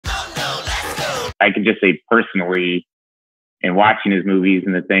I could just say personally, in watching his movies,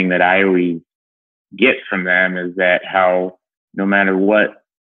 and the thing that I always get from them is that how no matter what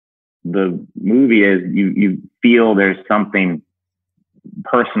the movie is, you feel there's something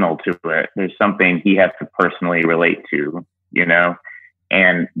personal to it. There's something he has to personally relate to, you know,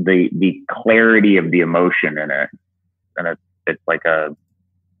 and the clarity of the emotion in it. And it's like a,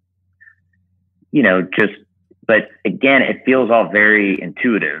 you know, just, but again, it feels all very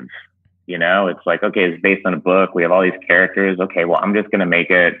intuitive. You know, it's like, okay, it's based on a book. We have all these characters. Okay, well, I'm just going to make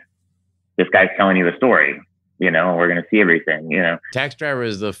it, this guy's telling you the story, you know, and we're going to see everything, you know. Taxi Driver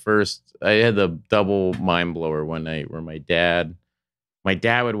is the first, I had the double mind blower one night where my dad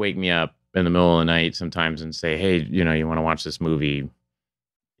would wake me up in the middle of the night sometimes and say, hey, you know, you want to watch this movie?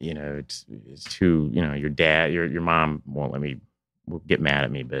 You know, it's too, you know, your mom won't let me, will get mad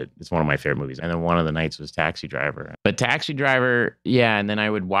at me, but it's one of my favorite movies. And then one of the nights was Taxi Driver. But Taxi Driver, yeah, and then I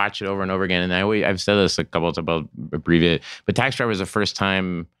would watch it over and over again. And I've said this a couple of times, I'll abbreviate, but Taxi Driver was the first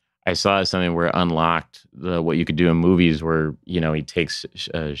time I saw something where it unlocked what you could do in movies where, you know, he takes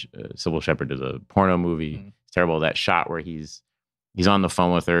Sybil Shepherd to the porno movie. Mm-hmm. It's terrible, that shot where he's on the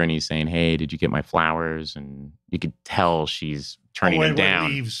phone with her and he's saying, hey, did you get my flowers? And you could tell she's turning him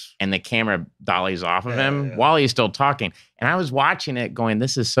down. And the camera dollies off of him while he's still talking. And I was watching it going,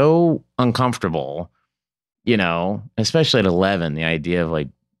 this is so uncomfortable, you know, especially at 11, the idea of like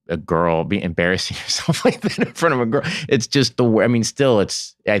a girl be embarrassing herself like that in front of a girl. It's just still,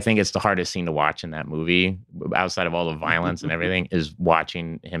 I think it's the hardest scene to watch in that movie, outside of all the violence and everything, is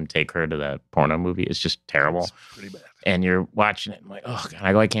watching him take her to that porno movie. It's just terrible. It's pretty bad. And you're watching it and like, oh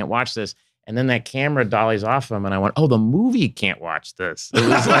God, I can't watch this. And then that camera dollies off him and I went, oh, the movie can't watch this. It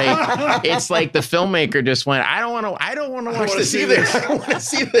was like, it's like the filmmaker just went, I don't want to watch this either. I don't want to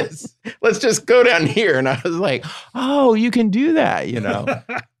see this. Let's just go down here. And I was like, oh, you can do that, you know?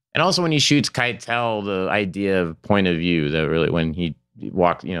 And also when he shoots Keitel, the idea of point of view, that really, when he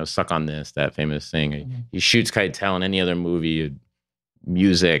walked, you know, Suck on This, that famous thing, he shoots Keitel in any other movie,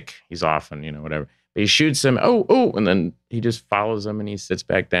 music, he's often, you know, whatever. But he shoots him, and then he just follows him and he sits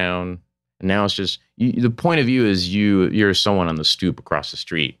back down. And now it's just, the point of view is you're someone on the stoop across the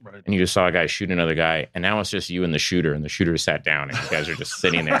street. Right. And you just saw a guy shoot another guy. And now it's just you and the shooter sat down and you guys are just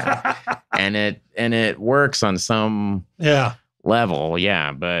sitting there. and it works on some level.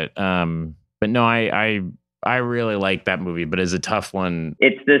 Yeah. But no, I really like that movie, but it's a tough one.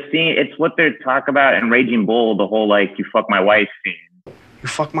 It's the scene, it's what they talk about in Raging Bull, the whole like, you fuck my wife scene. You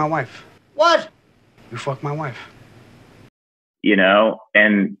fuck my wife. What? You fuck my wife. You know,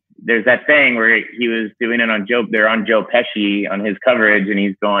 and there's that thing where he was doing it on they're on Joe Pesci on his coverage, and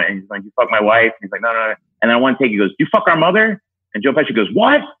he's like, you fuck my wife. And he's like, no. And then one take, he goes, you fuck our mother? And Joe Pesci goes,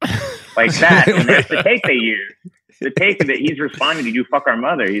 what? Like that. And that's the take they use. The take that he's responding to, you fuck our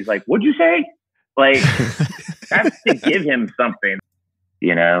mother. He's like, what'd you say? Like, that's to give him something,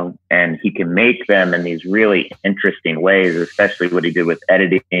 you know, and he can make them in these really interesting ways, especially what he did with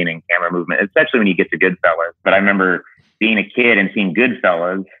editing and camera movement, especially when you get to Goodfellas. But I remember being a kid and seeing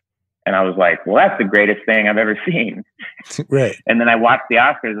Goodfellas, and I was like, well, that's the greatest thing I've ever seen. Right. And then I watched the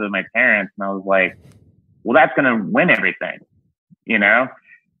Oscars with my parents, and I was like, well, that's going to win everything, you know?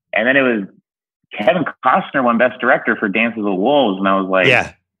 And then it was Kevin Costner won Best Director for Dances with Wolves, and I was like,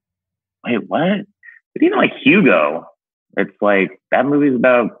 wait, what? But even like Hugo, it's like, that movie's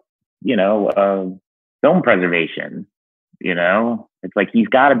about, you know, film preservation, you know? It's like, he's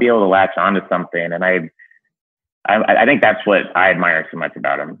got to be able to latch onto something. And I think that's what I admire so much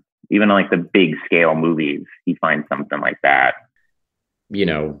about him. Even like the big scale movies, he finds something like that. You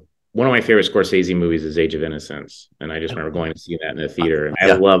know, one of my favorite Scorsese movies is Age of Innocence. And I just remember going to see that in the theater. And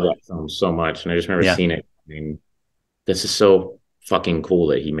I love that film so much. And I just remember seeing it. I mean, this is so fucking cool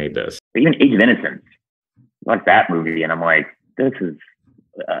that he made this. Even Age of Innocence, like that movie. And I'm like, this is,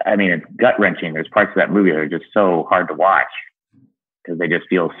 I mean, it's gut wrenching. There's parts of that movie that are just so hard to watch because they just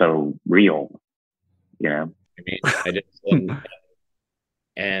feel so real, you know? I mean,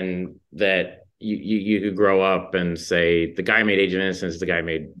 and that you could grow up and say the guy made Age of Innocence, the guy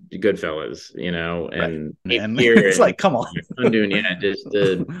made Goodfellas, you know, and it's like, come on, I'm doing just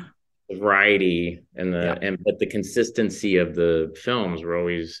the variety and but the consistency of the films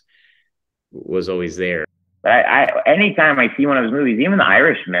was always there. Anytime I see one of his movies, even The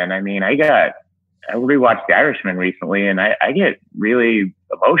Irishman, I mean, I rewatched The Irishman recently, and I get really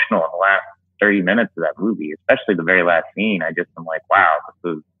emotional in the last 30 minutes of that movie, especially the very last scene. I just am like, wow,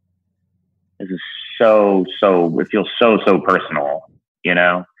 this is so, it feels so personal, you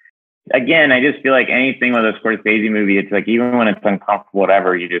know? Again, I just feel like anything with a Scorsese movie, it's like, even when it's uncomfortable,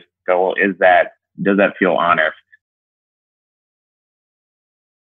 whatever, you just go, well, does that feel honest?